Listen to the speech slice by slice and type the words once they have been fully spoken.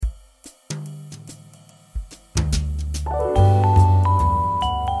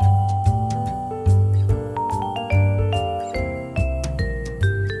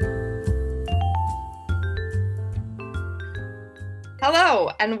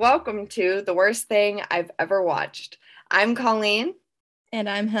Hello, and welcome to The Worst Thing I've Ever Watched. I'm Colleen, And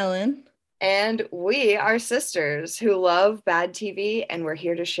I'm Helen. and we are sisters who love bad TV, and we're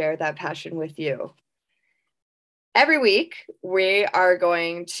here to share that passion with you. Every week, we are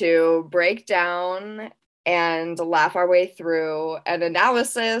going to break down and laugh our way through an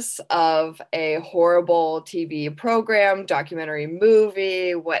analysis of a horrible TV program, documentary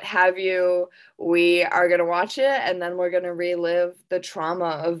movie, what have you. We are going to watch it and then we're going to relive the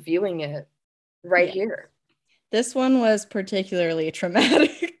trauma of viewing it right Yeah. here. This one was particularly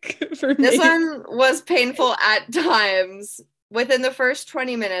traumatic for This me. one was painful at times. Within the first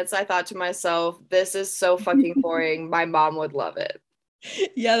 20 minutes, I thought to myself, this is so fucking boring. My mom would love it.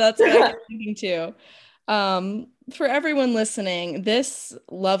 Yeah, that's what I kept thinking too. For everyone listening, this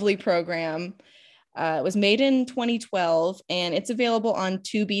lovely program was made in 2012 and it's available on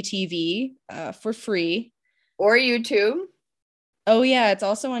Tubi TV for free. Or YouTube. Oh, yeah, it's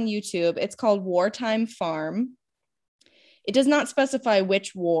also on YouTube. It's called Wartime Farm. It does not specify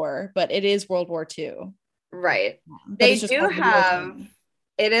which war, but it is World War II. Right. But They it's just do called have, Wartime.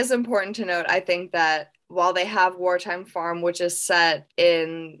 it is important to note, I think, that while they have Wartime Farm, which is set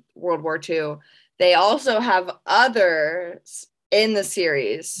in World War II, they also have others in the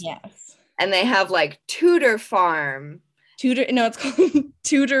series. Yes. And they have like Tudor Farm. Tudor, no, it's called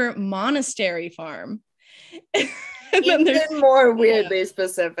Tudor Monastery Farm. And then there's, Even more yeah, weirdly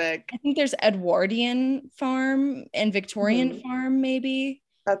specific. I think there's Edwardian Farm and Victorian Mhm. Farm, maybe.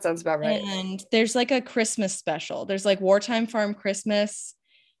 That sounds about right. And there's like a Christmas special. There's like Wartime Farm Christmas,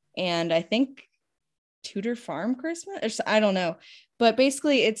 and I think Tudor Farm Christmas. I don't know. But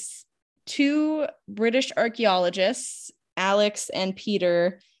basically, it's two British archaeologists, Alex and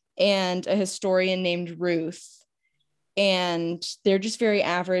Peter, and a historian named Ruth. And they're just very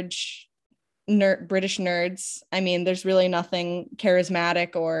average British nerds. I mean, there's really nothing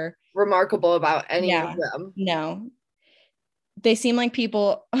charismatic or Remarkable about any of yeah, them. no. They seem like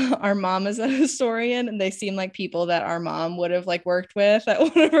people our mom is a historian and they seem like people that our mom would have like worked with at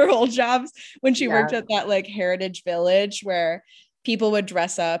one of her old jobs when she Yeah. worked at that like heritage village where people would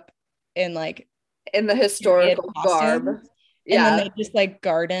dress up in like In the period historical garb. costumes and then Yeah. they just like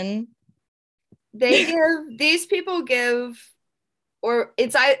garden. These people give, or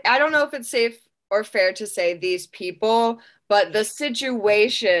I don't know if it's safe or fair to say these people, but the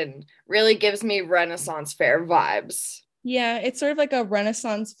situation really gives me Renaissance fair vibes. Yeah, it's sort of like a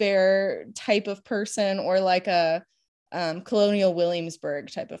Renaissance fair type of person or like a colonial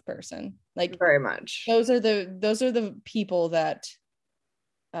Williamsburg type of person. Like Very much. those are the people that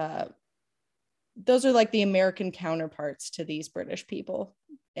uh those are like the American counterparts to these British people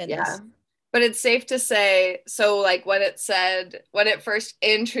in Yeah. this. But it's safe to say, so like when it first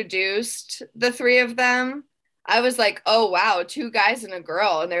introduced the three of them, I was like, oh wow, two guys and a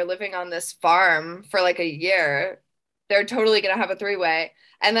girl, and they're living on this farm for like a year. They're totally gonna have a three-way.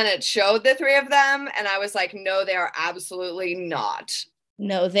 And then it showed the three of them, and I was like, no, they are absolutely not.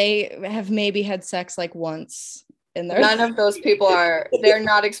 No, they have maybe had sex like once in their None of those people they're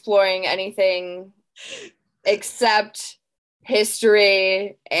not exploring anything except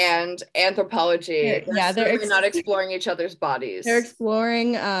history and anthropology. They're yeah, certainly not exploring each other's they're bodies.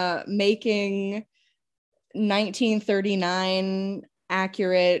 exploring making 1939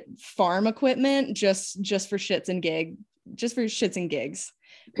 accurate farm equipment just for shits and gigs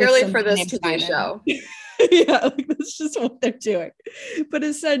with Purely some for this named TV Simon. show. Yeah, like that's just what they're doing. But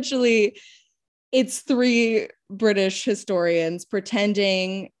essentially, it's three British historians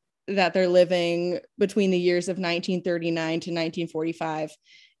pretending that they're living between the years of 1939 to 1945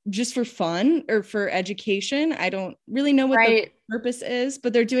 just for fun or for education. I don't really know what the Right, purpose is,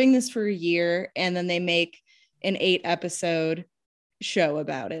 but they're doing this for a year and then they make an 8 episode show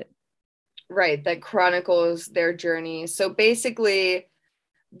about it. right, that chronicles their journey. So basically,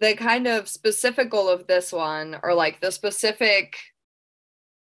 the kind of specifical of this one, or like the specific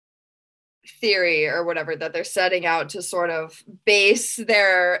theory or whatever that they're setting out to sort of base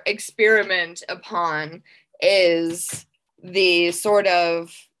their experiment upon, is the sort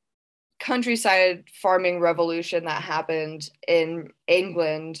of countryside farming revolution that happened in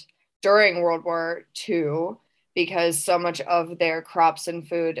England during World War II, because so much of their crops and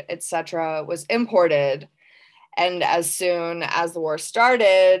food, etc., was imported. And as soon as the war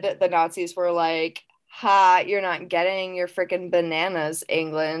started, the Nazis were like, ha, you're not getting your freaking bananas,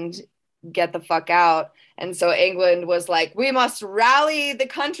 England. Get the fuck out. And so England was like, we must rally the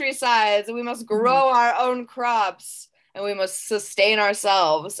countrysides, we must Mhm. grow our own crops, and we must sustain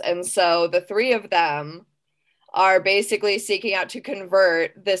ourselves. And so the three of them are basically seeking out to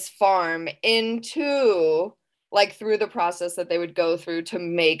convert this farm into like through the process that they would go through to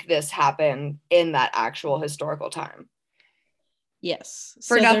make this happen in that actual historical time. Yes.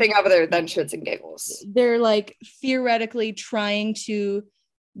 For So nothing other than shits and giggles. they're like theoretically trying to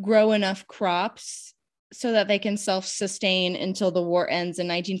grow enough crops so that they can self-sustain until the war ends in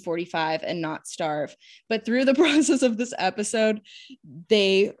 1945 and not starve. But through the process of this episode,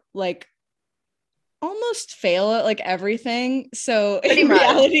 they like almost fail at like everything. So Pretty in much.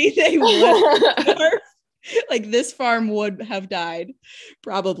 reality, they would starve. Like this farm would have died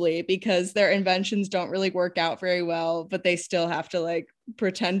probably because their inventions don't really work out very well, but they still have to like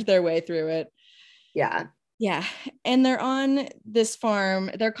pretend their way through it. Yeah. Yeah. And they're on this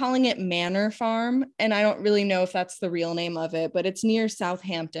farm. They're calling it Manor Farm. And I don't really know if that's the real name of it, but it's near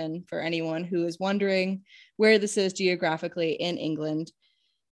Southampton for anyone who is wondering where this is geographically in England.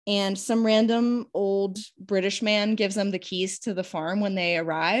 And some random old British man gives them the keys to the farm when they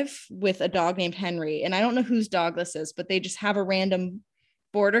arrive with a dog named Henry. And I don't know whose dog this is, but they just have a random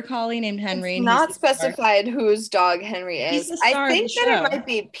border collie named Henry. It's And not specified whose dog Henry he's is. the I star of the think that it show. might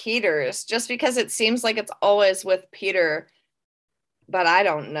be Peter's, just because it seems like it's always with Peter, but I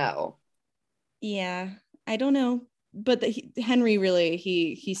don't know. Yeah, I don't know. But Henry really,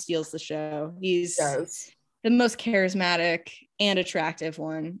 he steals the show. He's the most charismatic and attractive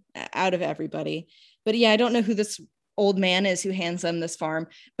one out of everybody. But yeah, I don't know who this old man is who hands them this farm,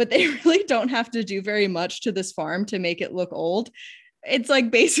 but they really don't have to do very much to this farm to make it look old. It's like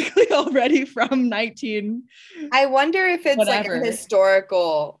basically already from 19. I wonder if it's whatever. like a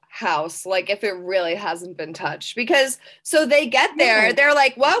historical house, like if it really hasn't been touched. Because so they get there, they're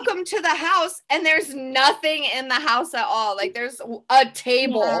like, welcome to the house, and there's nothing in the house at all. Like there's a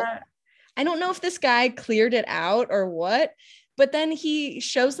table. Yeah. I don't know if this guy cleared it out or what, but then he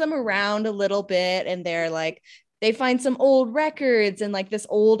shows them around a little bit and they're like, they find some old records and like this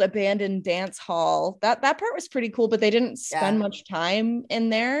old abandoned dance hall. That part was pretty cool, but they didn't spend much time in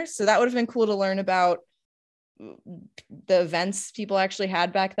there. So that would have been cool to learn about the events people actually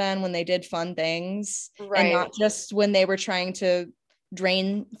had back then when they did fun things, and not just when they were trying to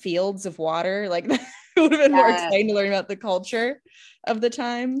drain fields of water. Like that would have been more exciting to learn about the culture of the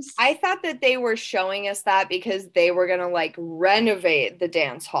times. I thought that they were showing us that because they were gonna like renovate the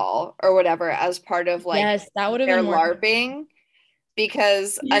dance hall or whatever as part of like that would have their been more LARPing.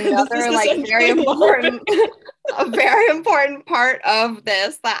 Because another like very important a very important part of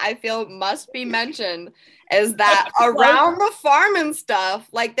this that I feel must be mentioned is that around the farm and stuff,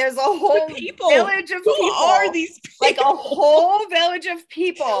 like there's a whole village of people. Who are these people? Like a whole village of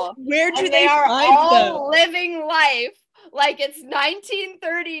people. Where do they are find all living life like it's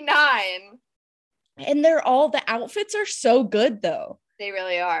 1939. And they're all, the outfits are so good though. They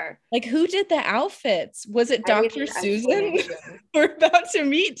really are. Like, who did the outfits? Was it Dr. Susan? We're about to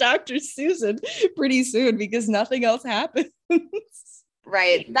meet Dr. Susan pretty soon because nothing else happens.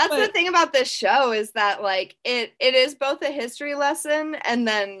 Right. That's the thing about this show is that like it is both a history lesson, and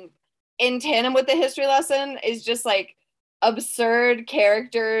then in tandem with the history lesson is just like absurd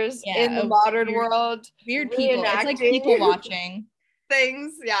characters in the modern world. Weird people. It's like people watching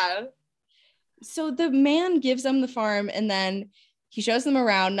things. Yeah. So the man gives them the farm and then he shows them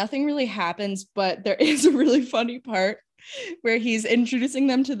around. Nothing really happens, but there is a really funny part where he's introducing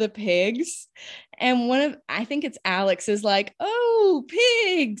them to the pigs. And I think it's Alex is like, oh,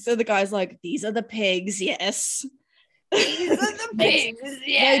 pigs. So the guy's like, these are the pigs. Yes. These are the pigs.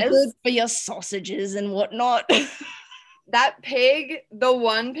 Yes. They're good for your sausages and whatnot. That pig, the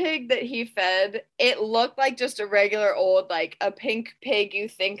one pig that he fed, it looked like just a regular old, like a pink pig you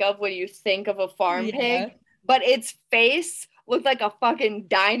think of when you think of a farm pig. But its face looked like a fucking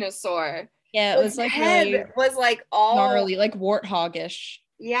dinosaur. Yeah, it was like head really was like all gnarly, like warthogish.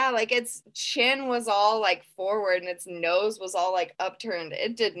 Yeah, like its chin was all like forward and its nose was all like upturned.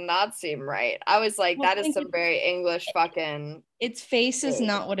 It did not seem right. I was like, that is some very English fucking. Its face is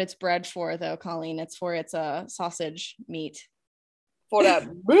not what it's bred for, though, Colleen. It's for its sausage meat. For that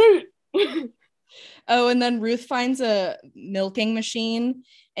meat. Oh, and then Ruth finds a milking machine,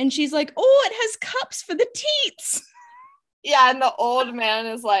 and she's like, "Oh, it has cups for the teats." Yeah, and the old man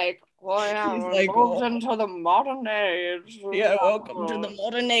is like, "Well, yeah, he's we're like, moved into the modern age." Yeah, welcome to the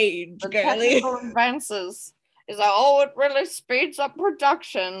modern age, the girlie. Technical advances is like, oh, it really speeds up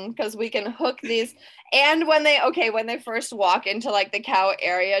production because we can hook these. And when they first walk into like the cow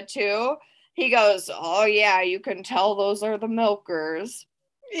area too, he goes, "Oh yeah, you can tell those are the milkers."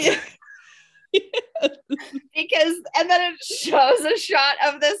 Yeah. Because, and then it shows a shot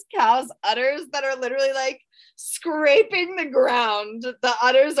of this cow's udders that are literally like scraping the ground. The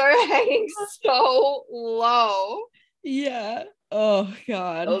udders are hanging so low. Yeah. Oh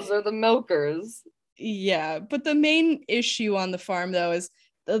God. Those are the milkers. Yeah, but the main issue on the farm though is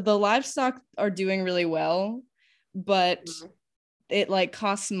the livestock are doing really well, but it like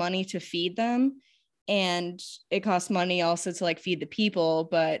costs money to feed them, and it costs money also to like feed the people,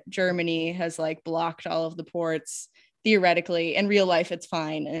 but Germany has like blocked all of the ports. Theoretically, in real life it's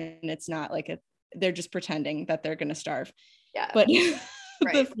fine, and it's not like they're just pretending that they're going to starve. Yeah. But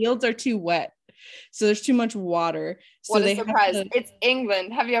the fields are too wet, so there's too much water. So what a surprise. It's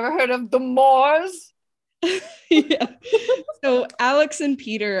England. Have you ever heard of the Moors? Yeah. So Alex and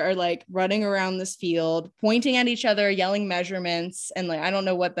Peter are like running around this field, pointing at each other, yelling measurements, and like I don't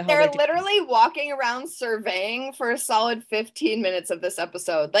know what the hell they're literally walking around surveying for a solid 15 minutes of this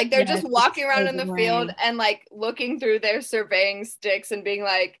episode. Like they're just walking around in the field and like looking through their surveying sticks and being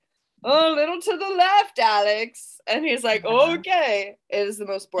like, "Oh, a little to the left, Alex." And he's like, "Okay." It is the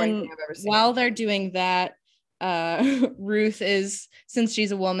most boring thing I've ever seen. While they're doing that, Ruth is, since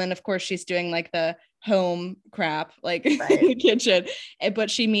she's a woman, of course she's doing like the home crap, like in the kitchen,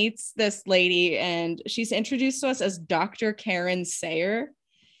 but she meets this lady and she's introduced to us as Dr. Karen Sayer,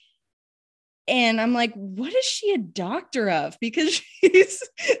 and I'm like, what is she a doctor of? Because she's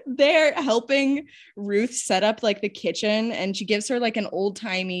there helping Ruth set up like the kitchen, and she gives her like an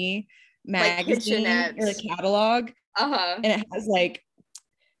old-timey magazine or a catalog, and it has like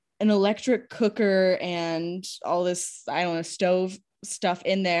an electric cooker and all this, I don't know, stove stuff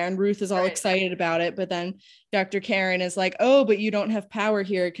in there, and Ruth is all excited about it, but then Dr. Karen is like, oh, but you don't have power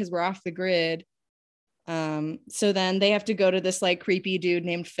here because we're off the grid. So then they have to go to this like creepy dude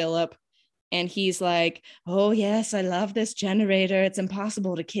named Philip, and he's like, oh yes, I love this generator, it's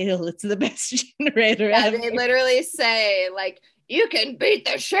impossible to kill, it's the best generator ever. They literally say like, you can beat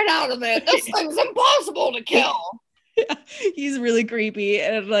the shit out of it, this thing's impossible to kill. Yeah, he's really creepy,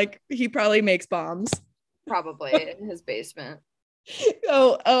 and like he probably makes bombs probably in his basement.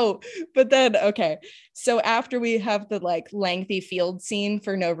 But then okay, so after we have the like lengthy field scene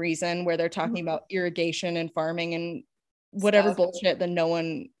for no reason where they're talking about irrigation and farming and whatever bullshit that no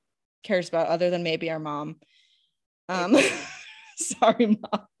one cares about other than maybe our mom, sorry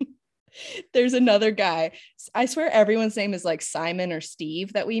mom, there's another guy, I swear everyone's name is like Simon or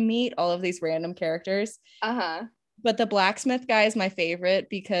Steve that we meet, all of these random characters, but the blacksmith guy is my favorite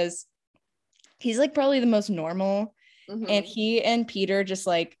because he's like probably the most normal. And he and Peter just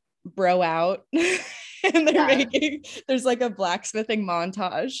like bro out and they're making, there's like a blacksmithing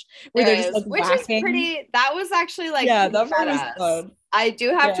montage where they're just like which whacking. Is pretty, that was actually like, that was fun. I do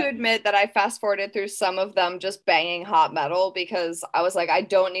have to admit that I fast forwarded through some of them just banging hot metal because I was like, I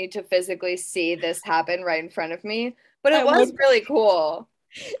don't need to physically see this happen right in front of me, but it was really cool.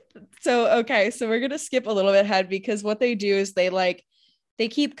 So so we're gonna skip a little bit ahead because what they do is they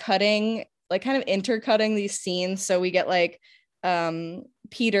keep cutting, like kind of intercutting these scenes, so we get like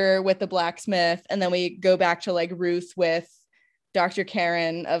Peter with the blacksmith, and then we go back to like Ruth with Dr.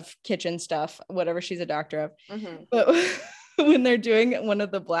 Karen of kitchen stuff, whatever she's a doctor of. But when they're doing one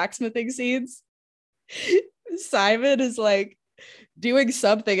of the blacksmithing scenes, Simon is like doing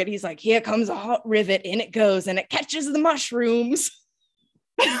something and he's like, here comes a hot rivet, in it goes, and it catches the mushrooms.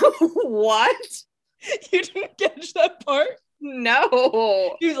 What? You didn't catch that part?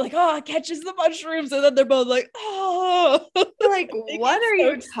 No. He was like, oh, it catches the mushrooms, and then they're both like, oh. Like, what are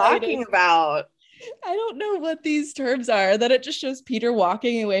you talking about? I don't know what these terms are. Then it just shows Peter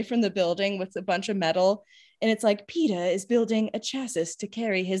walking away from the building with a bunch of metal, and it's like, Peter is building a chassis to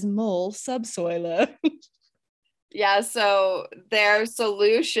carry his mole subsoiler. Yeah, so their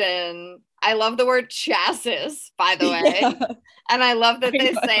solution, I love the word chassis, by the way. Yeah. And I love that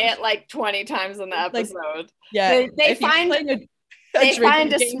they say it like 20 times in the episode. Like, yeah, they find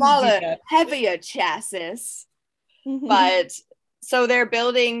a smaller, heavier chassis. But so they're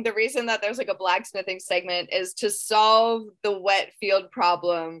building, the reason that there's like a blacksmithing segment is to solve the wet field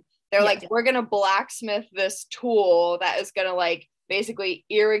problem. They're like, we're going to blacksmith this tool that is going to like basically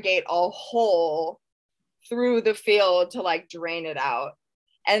irrigate a hole through the field to like drain it out.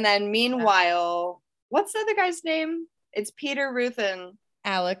 And then meanwhile, what's the other guy's name? It's Peter, Ruth, and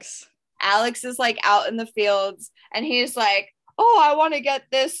Alex. Alex is like out in the fields and he's like, oh, I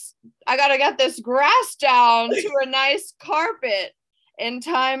gotta get this grass down to a nice carpet in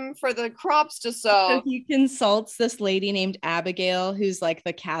time for the crops to sow. So he consults this lady named Abigail, who's like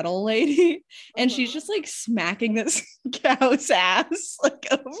the cattle lady, and she's just like smacking this cow's ass like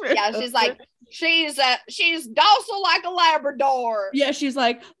over. Yeah, she's like, she's docile like a Labrador. Yeah, she's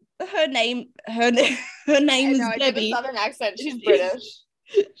like, her name is Debbie. A southern accent. She's British.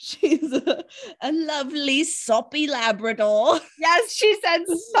 She's a lovely soppy Labrador. Yes, she said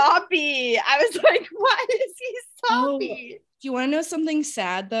soppy. I was like, why is he soppy? Do you want to know something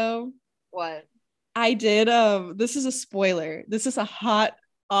sad though? What? I did. This is a spoiler. This is a hot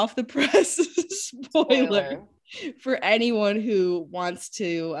off the press spoiler for anyone who wants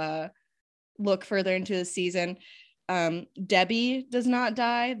to look further into the season. Debbie does not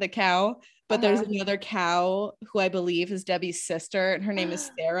die, the cow, but there's another cow who I believe is Debbie's sister, and her name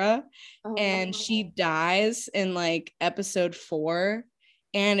is Sarah. And she dies in like episode 4.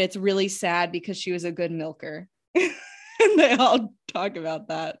 And it's really sad because she was a good milker. And they all talk about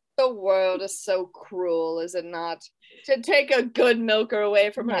that. The world is so cruel, is it not? To take a good milker away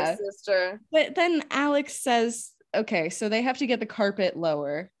from her sister. But then Alex says, okay, so they have to get the carpet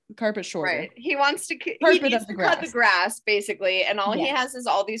shorter. Right. He wants to cut the grass, basically, and all he has is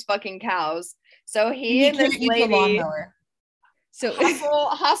all these fucking cows. So he and this lady so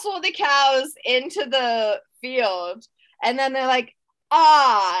hustle the cows into the field, and then they're like,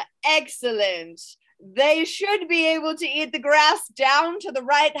 excellent. They should be able to eat the grass down to the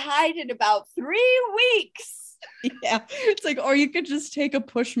right height in about 3 weeks. Yeah, it's like, or you could just take a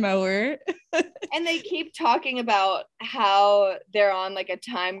push mower. And they keep talking about how they're on like a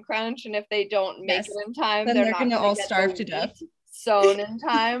time crunch, and if they don't make it in time, then they're gonna all starve to death. Sown in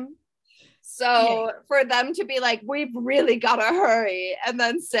time. So for them to be like, we've really got to hurry, and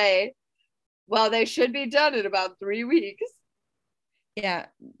then say, well, they should be done in about 3 weeks. Yeah.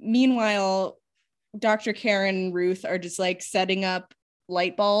 Meanwhile, Dr. Karen and Ruth are just like setting up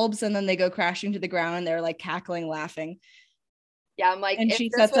light bulbs, and then they go crashing to the ground, and they're like cackling, laughing. Yeah, I'm like, and if she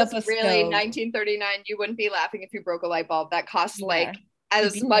this was really 1939, you wouldn't be laughing if you broke a light bulb. That costs like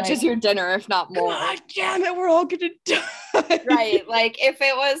as much as your dinner, if not more. God damn it, we're all gonna die. Right. Like if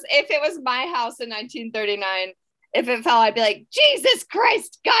it was my house in 1939, if it fell, I'd be like, Jesus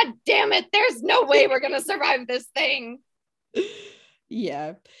Christ, God damn it, there's no way we're gonna survive this thing.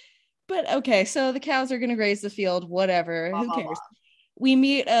 Yeah. But okay, so the cows are going to graze the field, whatever. Who cares? We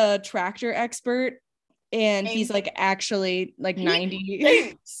meet a tractor expert, and he's like actually like 90.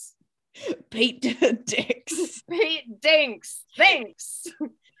 Pete Dinks. Pete Dinks. Thanks.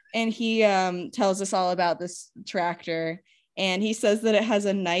 And he tells us all about this tractor, and he says that it has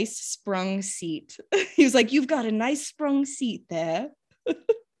a nice sprung seat. He was like, you've got a nice sprung seat there.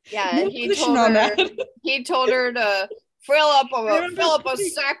 Yeah, and he told her to fill up a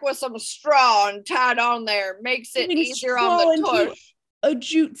sack with some straw and tie it on there. Makes it easier on the tush. A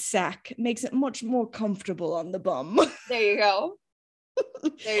jute sack makes it much more comfortable on the bum. There you go.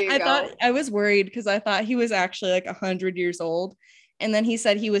 Thought I was worried because I thought he was actually like 100 years old. And then he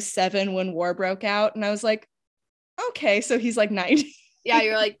said he was 7 when war broke out. And I was like, okay, so he's like 90. Yeah,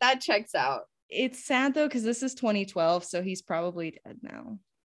 you're like, that checks out. It's sad though, because this is 2012, so he's probably dead now.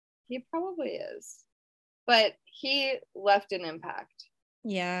 He probably is. But he left an impact.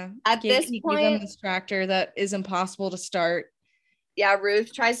 Yeah. At this point, gave them this tractor that is impossible to start. Yeah,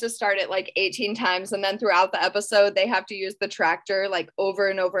 Ruth tries to start it like 18 times, and then throughout the episode, they have to use the tractor like over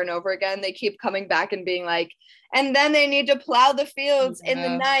and over and over again. They keep coming back and being like, and then they need to plow the fields in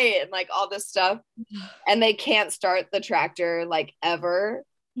the night and like all this stuff. And they can't start the tractor like ever.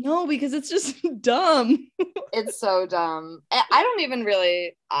 No, because it's just dumb. It's so dumb. I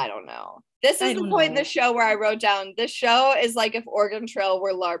don't know. This is the point in the show where I wrote down, this show is like if Oregon Trail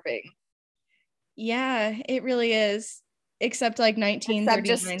were LARPing. Yeah, it really is. Except like 1939 Except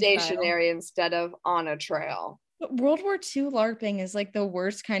just stationary style. Instead of on a trail. But World War II LARPing is like the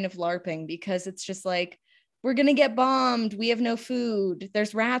worst kind of LARPing because it's just like, we're going to get bombed. We have no food.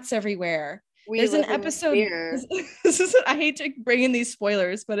 There's rats everywhere. There's an episode. I hate to bring in these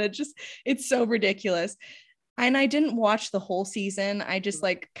spoilers, but it's so ridiculous. And I didn't watch the whole season. I just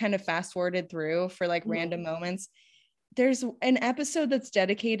like kind of fast forwarded through for like random moments. There's an episode that's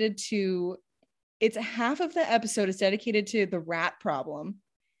dedicated to, it's half of the episode is dedicated to the rat problem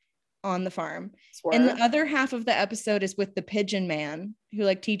on the farm. And the other half of the episode is with the pigeon man who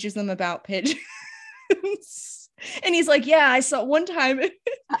like teaches them about pigeons. And he's like, yeah, I saw one time.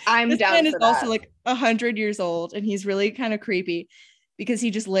 I'm this down man is also like 100 years old, and he's really kind of creepy because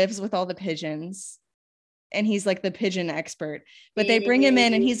he just lives with all the pigeons. And he's like the pigeon expert. But they bring him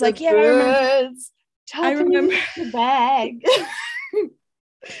in and he's like, yeah, I remember the bag.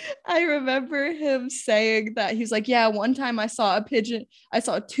 I remember him saying that he's like, yeah, one time I saw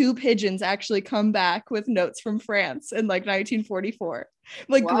 2 pigeons actually come back with notes from France in like 1944. I'm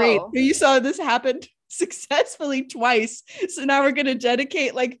like, whoa. Great. You saw this happen successfully twice. So now we're going to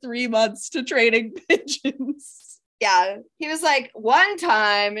dedicate like 3 months to training pigeons. Yeah. He was like, one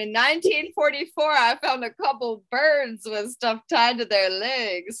time in 1944, I found a couple birds with stuff tied to their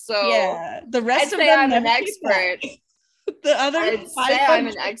legs. So yeah, the rest I'd of say them I'm an expert. The other I'd say I'm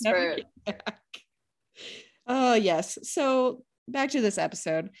an expert. Oh yes. So back to this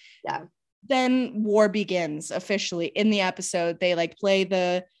episode. Yeah. then war begins officially. In the episode, they like play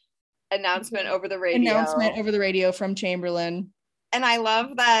the announcement over the radio from Chamberlain. And I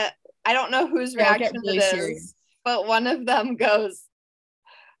love that. I don't know whose reaction really it is, serious. But one of them goes,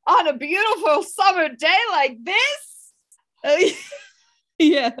 on a beautiful summer day like this.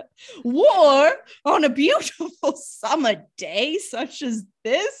 Yeah. War on a beautiful summer day such as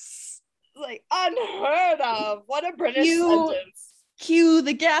this. Like unheard of. What a British sentence. Cue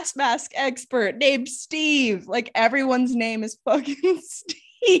the gas mask expert named Steve. Like everyone's name is fucking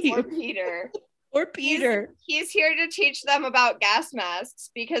Steve. Or Peter. Or Peter. He's here to teach them about gas masks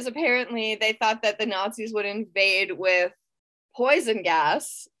because apparently they thought that the Nazis would invade with poison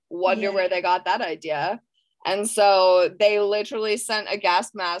gas. Wonder where they got that idea. And so they literally sent a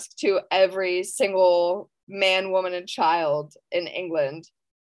gas mask to every single man, woman, and child in England.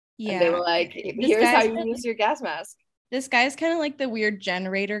 Yeah. And they were like, here's how you use your gas mask. This guy's kind of like the weird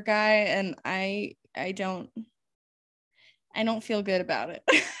generator guy, and I don't feel good about it.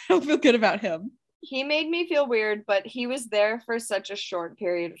 I don't feel good about him. He made me feel weird, but he was there for such a short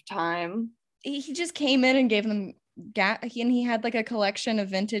period of time. He just came in and gave them gas, and he had like a collection of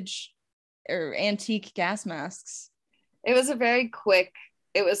vintage or antique gas masks. It was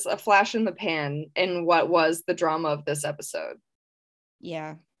it was a flash in the pan in what was the drama of this episode.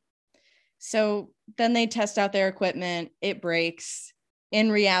 Yeah. So then they test out their equipment. It breaks.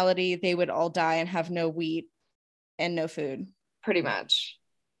 In reality, they would all die and have no wheat and no food. Pretty much.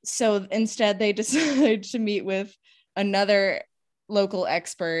 So instead, they decide to meet with another local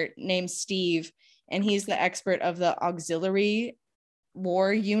expert named Steve, and he's the expert of the auxiliary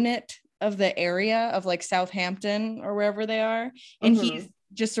war unit of the area of like Southampton or wherever they are. And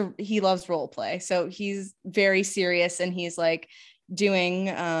he loves role play. So he's very serious, and he's like doing,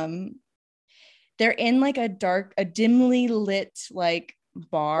 they're in like a dimly lit like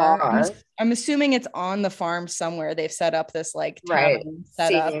bar. I'm assuming it's on the farm somewhere. They've set up this like tavern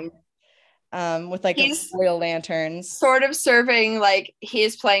setup with like oil lanterns, sort of serving like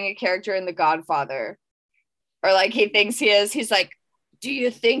he's playing a character in The Godfather, or like he thinks he is. He's like, do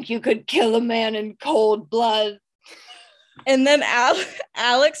you think you could kill a man in cold blood? And then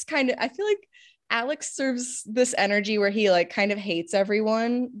Alex I feel like Alex serves this energy where he like kind of hates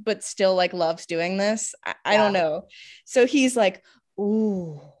everyone but still like loves doing this. I don't know. So he's like,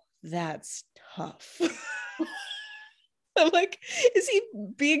 ooh, that's tough. I'm like, is he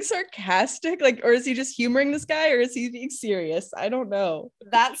being sarcastic? Like, or is he just humoring this guy, or is he being serious? I don't know.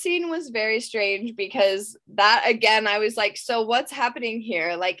 That scene was very strange because that, again, I was like, so what's happening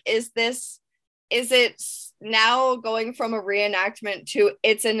here? Like, is it now going from a reenactment to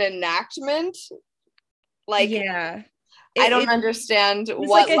it's an enactment? Like, yeah. I don't understand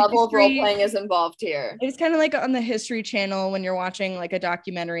what like level of role playing is involved here. It's kind of like on the History Channel when you're watching like a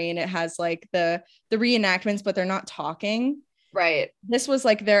documentary and it has like the reenactments, but they're not talking. Right. This was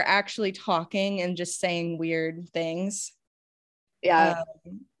like they're actually talking and just saying weird things. Yeah.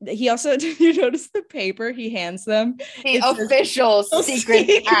 He also, did you notice the paper he hands them? The official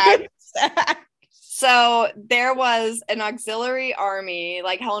secret act. So there was an auxiliary army,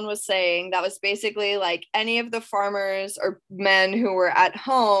 like Helen was saying, that was basically like any of the farmers or men who were at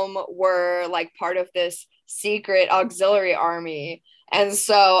home were like part of this secret auxiliary army. And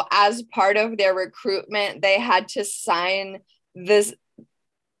so as part of their recruitment, they had to sign this,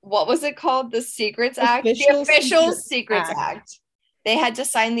 what was it called? The Secrets Act? The Official Secrets Act. They had to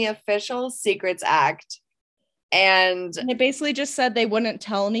sign the Official Secrets Act. And it basically just said they wouldn't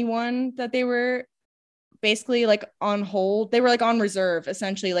tell anyone that they were basically like on hold. They were like on reserve,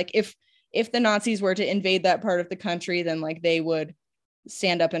 essentially. Like if the Nazis were to invade that part of the country, then like they would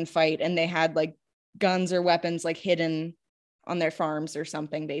stand up and fight, and they had like guns or weapons like hidden on their farms or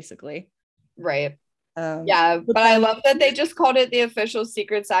something, basically. Right. Yeah, but I love that they just called it the Official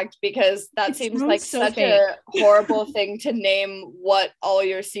Secrets Act, because that seems like such a horrible thing to name what all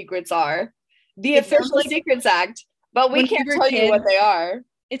your secrets are. The Official Secrets Act, but we can't tell you what they are.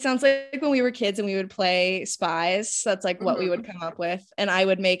 It sounds like when we were kids and we would play spies. That's like what we would come up with. And I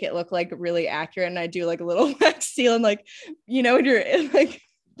would make it look like really accurate. And I do like a little wax seal, and like, you know, when you're in like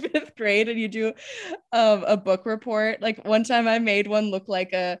 5th grade and you do a book report. Like one time I made one look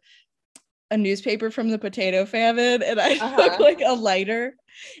like a newspaper from the potato famine, and I took like a lighter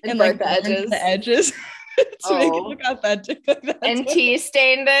and like the edges to make it look authentic. And tea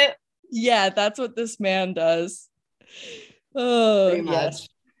stained it. Yeah, that's what this man does. Oh, pretty much.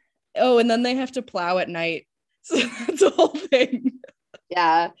 Oh, and then they have to plow at night. So that's the whole thing.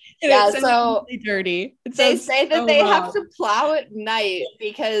 Yeah. Yeah. So really dirty. They say that they have to plow at night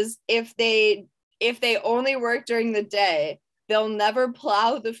because if they only work during the day, they'll never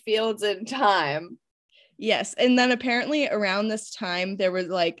plow the fields in time. Yes. And then apparently around this time, there was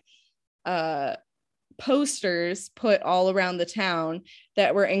like posters put all around the town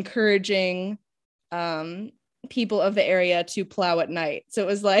that were encouraging people of the area to plow at night. So it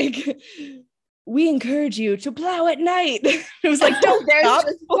was like, we encourage you to plow at night. It was like, don't there's stop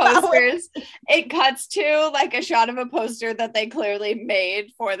just plowing. posters. It cuts to like a shot of a poster that they clearly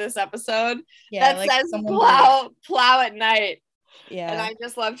made for this episode that like says plow at night. Yeah. And I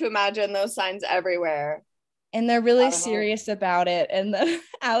just love to imagine those signs everywhere. And they're really serious about it. And then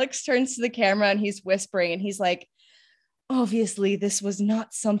Alex turns to the camera and he's whispering and he's like, obviously, this was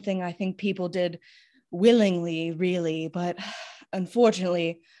not something I think people did willingly, really, but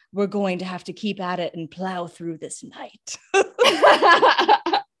unfortunately, we're going to have to keep at it and plow through this night. And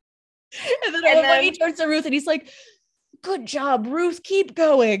then he turns to Ruth and he's like, good job, Ruth, keep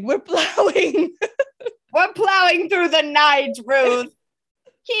going. We're plowing. We're plowing through the night, Ruth.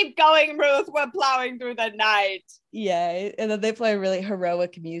 Keep going, Ruth. We're plowing through the night. Yeah, and then they play really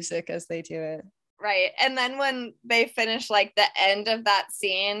heroic music as they do it. Right. And then when they finish, like the end of that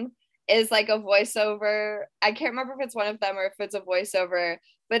scene is like a voiceover. I can't remember if it's one of them or if it's a voiceover,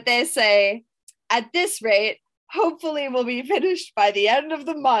 but they say, at this rate, hopefully we'll be finished by the end of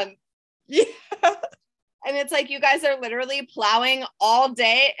the month. Yeah. And it's like, you guys are literally plowing all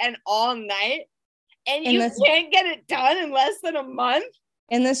day and all night, and you can't get it done in less than a month.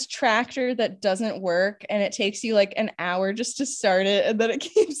 And this tractor that doesn't work, and it takes you like an hour just to start it, and then it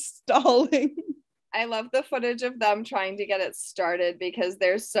keeps stalling. I love the footage of them trying to get it started because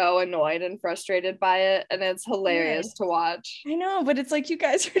they're so annoyed and frustrated by it, and it's hilarious to watch. I know, but it's like, you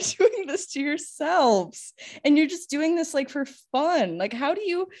guys are doing this to yourselves, and you're just doing this like for fun. Like, how do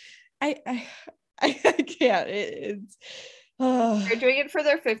you? I can't. It's they're doing it for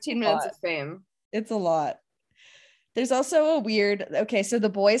their 15 minutes of fame. It's a lot. There's also a weird, okay, so the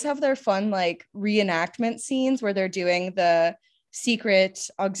boys have their fun like reenactment scenes where they're doing the secret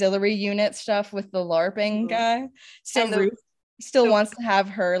auxiliary unit stuff with the LARPing guy. So Ruth still wants to have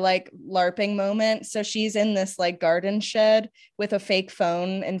her like LARPing moment. So she's in this like garden shed with a fake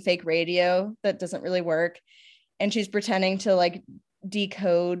phone and fake radio that doesn't really work. And she's pretending to like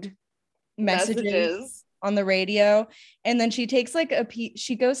decode messages on the radio. And then she takes like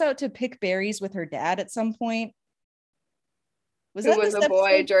she goes out to pick berries with her dad at some point. Who was a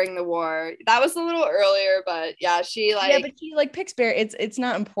boy during the war. That was a little earlier, but yeah, she like picks berries. It's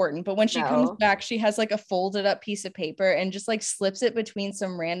not important, but when she comes back, she has like a folded up piece of paper and just like slips it between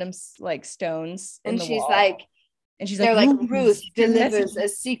some random like stones in the wall. And she's like, Ruth delivers a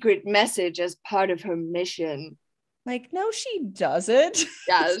secret message as part of her mission. Like, no, she doesn't.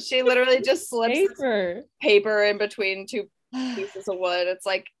 Yeah, she literally just slips paper in between two pieces of wood. It's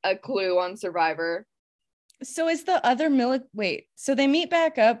like a clue on Survivor. So is the other so they meet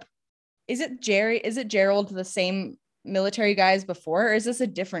back up. Is it Gerald, the same military guy as before, or is this a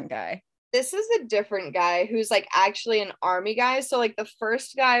different guy? This is a different guy who's like actually an army guy. So like the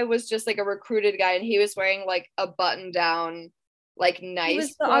first guy was just like a recruited guy, and he was wearing like a button down, like nice. He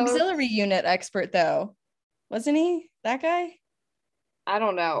was the auxiliary unit expert though, wasn't he? That guy? I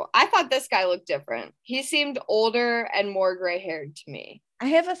don't know. I thought this guy looked different. He seemed older and more gray haired to me. I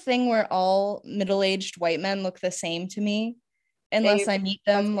have a thing where all middle-aged white men look the same to me, unless I meet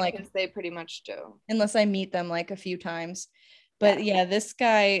them like they pretty much do. Unless I meet them like a few times. But yeah, this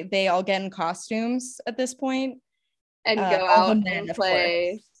guy, they all get in costumes at this point and go out and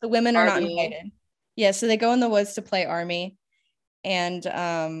play. Course. The women are not invited. Yeah, so they go in the woods to play army, and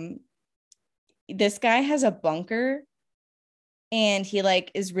this guy has a bunker, and he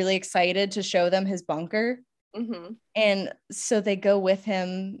like is really excited to show them his bunker. Mm-hmm. And so they go with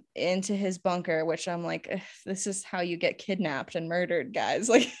him into his bunker, which I'm like, this is how you get kidnapped and murdered, guys.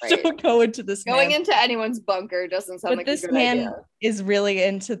 Like, don't go into this. Going into anyone's bunker doesn't sound like a good idea. This man is really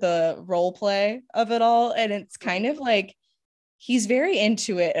into the role play of it all, and it's kind of like he's very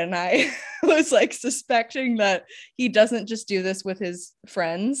into it. And I was like suspecting that he doesn't just do this with his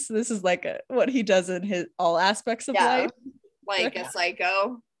friends. This is like what he does in his all aspects of life, like a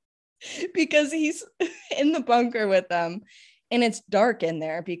psycho. Because he's in the bunker with them, and it's dark in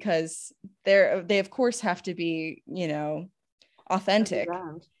there because they of course have to be, authentic,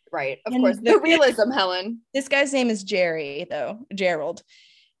 right? Of course, the realism, Helen. This guy's name is Gerald,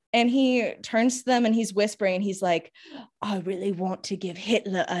 and he turns to them and he's whispering and he's like, I really want to give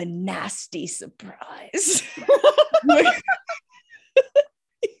Hitler a nasty surprise.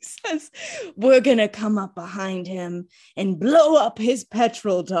 Says, we're gonna come up behind him and blow up his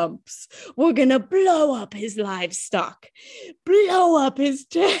petrol dumps. We're gonna blow up his livestock, blow up his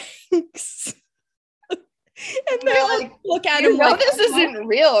tanks. And they they're all like, look at you him know, like this isn't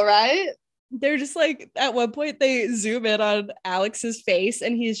real, right? they're just like, at one point they zoom in on Alex's face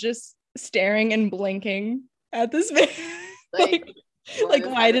and he's just staring and blinking at this man. Like, like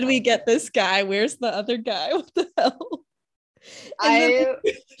why did we get this guy? Where's the other guy? What the hell? And then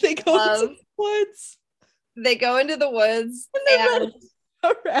they go into the woods. They go into the woods and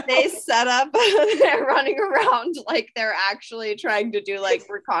they set up, they're running around like they're actually trying to do like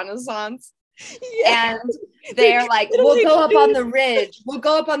reconnaissance. Yeah. And they're like, we'll go up on the ridge. We'll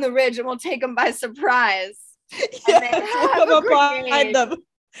go up on the ridge and we'll take them by surprise. Yeah, and they have a grenade. Them.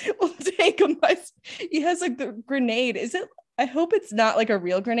 We'll take him by. He has a grenade. Is it? I hope it's not like a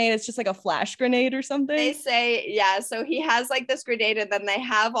real grenade. It's just like a flash grenade or something. They say, yeah. So he has like this grenade, and then they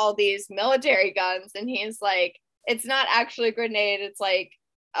have all these military guns, and he's like, it's not actually a grenade. It's like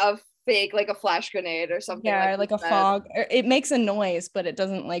a fake, like a flash grenade or something. Yeah, like a fog. It makes a noise, but it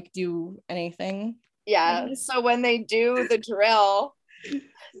doesn't like do anything. Yeah. So when they do the drill,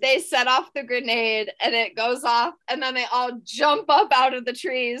 they set off the grenade and it goes off, and then they all jump up out of the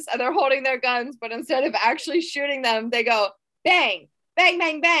trees and they're holding their guns, but instead of actually shooting them, they go bang, bang,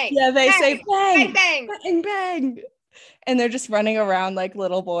 bang, bang. Yeah, they bang, say bang, bang, bang, bang, bang. And they're just running around like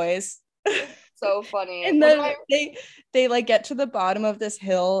little boys. So funny. And then they like get to the bottom of this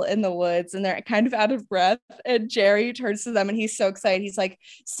hill in the woods and they're kind of out of breath, and Jerry turns to them and he's so excited. He's like,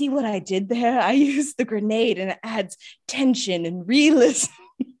 see what I did there? I used the grenade and it adds tension and realism.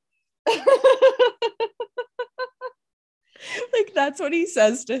 Like that's what he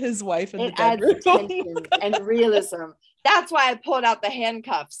says to his wife in the bedroom. Adds tension and realism. That's why I pulled out the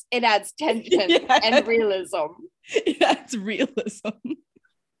handcuffs. It adds tension and realism. It adds realism.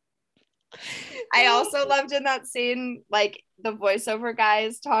 I also loved in that scene, like the voiceover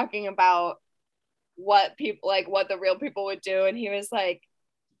guys talking about what people, like what the real people would do. And he was like,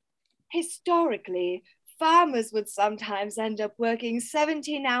 historically, farmers would sometimes end up working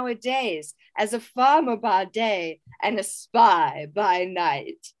 17-hour days as a farmer by day and a spy by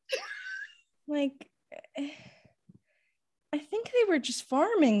night. Like, I think they were just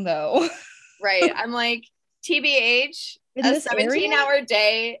farming though. Right. I'm like, TBH, a 17-hour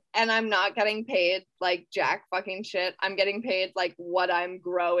day, and I'm not getting paid like jack fucking shit. I'm getting paid like what I'm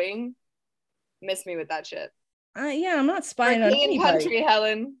growing. Miss me with that shit. Yeah, I'm not spying on anybody. Country,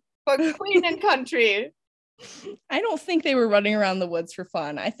 Helen. For queen and country. I don't think they were running around the woods for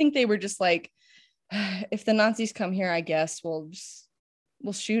fun. I think they were just like, if the Nazis come here, I guess we'll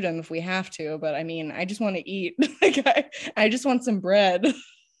shoot them if we have to. But I mean, I just want to eat. Like I just want some bread.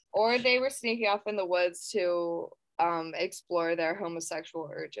 Or they were sneaking off in the woods to explore their homosexual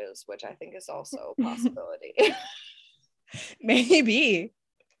urges, which I think is also a possibility. Maybe.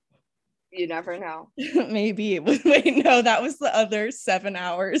 You never know. Maybe. Wait, no, that was the other 7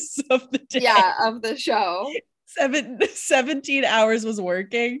 hours of the day. Yeah, of the show. 17 hours was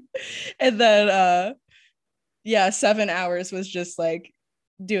working. And then 7 hours was just like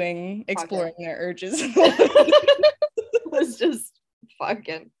exploring their urges. It was just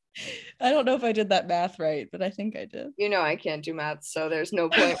fucking. I don't know if I did that math right, but I think I did. You know I can't do math, so there's no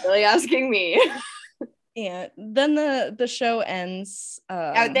point really asking me. Yeah, then the show ends.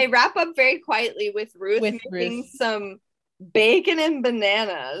 They wrap up very quietly with Ruth making some bacon and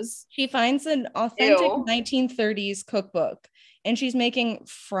bananas. She finds an authentic 1930s cookbook, and she's making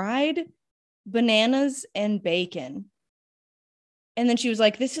fried bananas and bacon. And then she was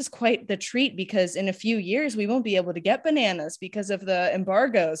like, this is quite the treat because in a few years we won't be able to get bananas because of the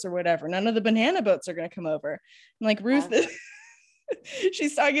embargoes or whatever. None of the banana boats are going to come over. I'm like, Ruth,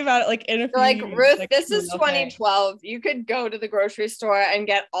 she's talking about it like in a few years. Ruth, like, this is 2012. You could go to the grocery store and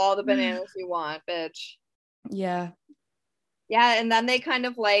get all the bananas you want, bitch. Yeah. Yeah, and then they kind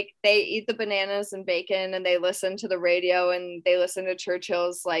of like, they eat the bananas and bacon and they listen to the radio and they listen to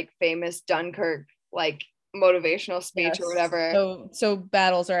Churchill's like famous Dunkirk like motivational speech or whatever. So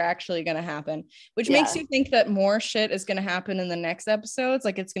battles are actually going to happen, which makes you think that more shit is going to happen in the next episodes.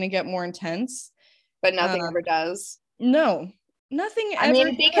 Like it's going to get more intense. But nothing ever does. No, nothing ever. I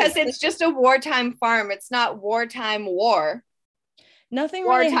mean, because it's just a wartime farm. It's not wartime war. Nothing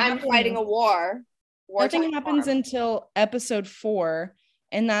wartime really fighting a war. Nothing happens until episode 4,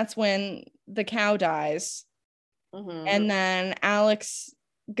 and that's when the cow dies. Mm-hmm. And then Alex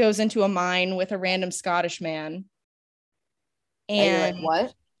goes into a mine with a random Scottish man. And like,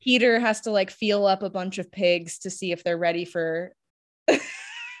 what? Peter has to like feel up a bunch of pigs to see if they're ready for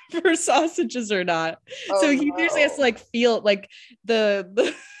for sausages or not. So he usually has to like feel like the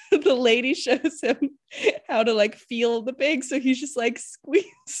lady shows him how to like feel the pigs, so he's just like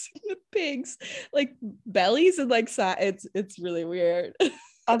squeezing the pigs like bellies and like it's really weird.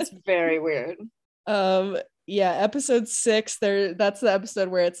 That's very weird. Yeah, episode 6, that's the episode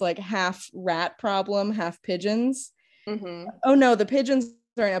where it's like half rat problem, half pigeons. Mm-hmm. Oh no, the pigeons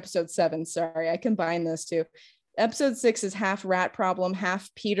are in episode 7. Sorry, I combined those two. Episode 6 is half rat problem, half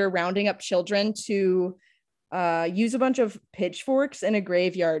Peter rounding up children to use a bunch of pitchforks in a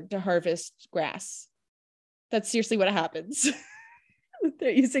graveyard to harvest grass. That's seriously what happens. They're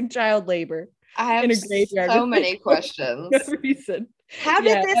using child labor I have in a graveyard. so many questions. No reason. How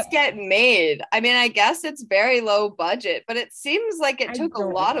did this get made? I mean, I guess it's very low budget, but it seems like it took a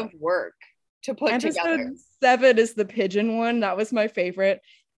lot of work to put together. Episode 7 is the pigeon one. That was my favorite.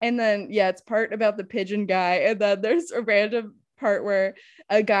 And then, yeah, it's part about the pigeon guy. And then there's a random part where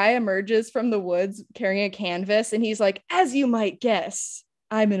a guy emerges from the woods carrying a canvas. And he's like, as you might guess,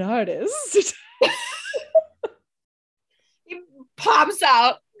 I'm an artist. He pops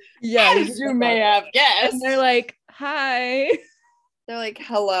out. Yeah. As you may have guessed. And they're like, hi. They're like,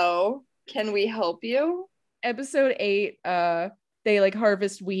 hello, can we help you? Episode 8, they like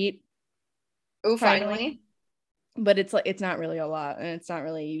harvest wheat. Oh, finally. But it's like, it's not really a lot and it's not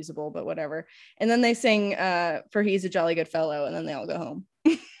really usable, but whatever. And then they sing for He's a Jolly Good Fellow, and then they all go home.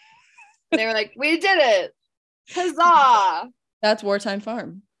 They were like, we did it. Huzzah. That's Wartime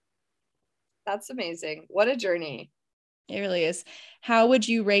Farm. That's amazing. What a journey. It really is. How would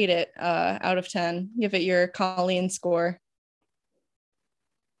you rate it out of 10? Give it your Colleen score.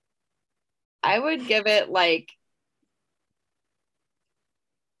 I would give it like,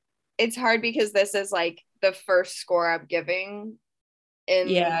 it's hard because this is like the first score I'm giving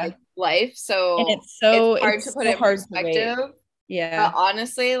in my life. So, and it's hard to put it in perspective. Yeah. But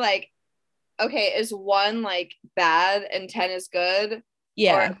honestly, like, okay, is 1 like bad and 10 is good?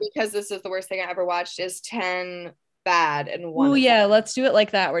 Yeah. Or because this is the worst thing I ever watched, is 10 bad and 1? Oh yeah, let's do it like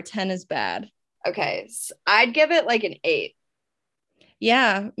that, where 10 is bad. Okay, so I'd give it like an 8.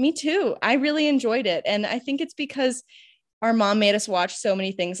 Yeah, me too. I really enjoyed it. And I think it's because our mom made us watch so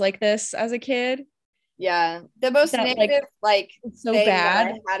many things like this as a kid. Yeah. The most negative so thing bad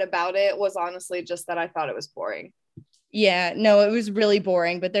that I had about it was honestly just that I thought it was boring. Yeah, no, it was really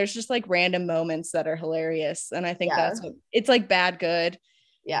boring, but there's just like random moments that are hilarious. And I think that's what it's like, bad good.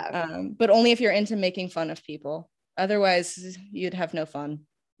 Yeah. But only if you're into making fun of people. Otherwise, you'd have no fun.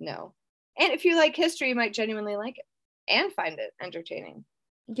 No. And if you like history, you might genuinely like it and find it entertaining.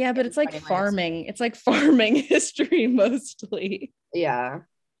 Yeah, but it's like farming. It's like farming history mostly. Yeah.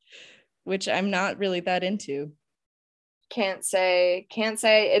 Which I'm not really that into. Can't say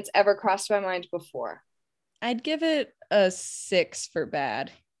it's ever crossed my mind before. I'd give it a 6 for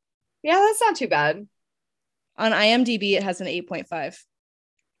bad. Yeah, that's not too bad. On IMDb, it has an 8.5.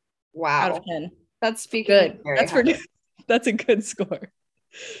 Wow. Out of 10. That's good. That's a good score.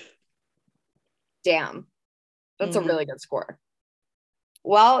 Damn. That's a really good score.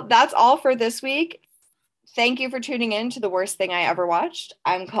 Well, that's all for this week. Thank you for tuning in to The Worst Thing I Ever Watched.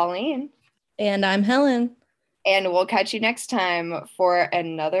 I'm Colleen. And I'm Helen. And we'll catch you next time for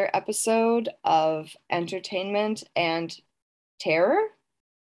another episode of entertainment and terror?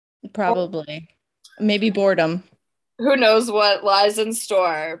 Probably. Maybe boredom. Who knows what lies in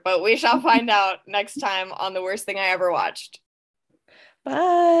store, but we shall find out next time on The Worst Thing I Ever Watched.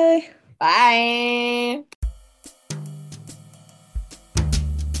 Bye. Bye.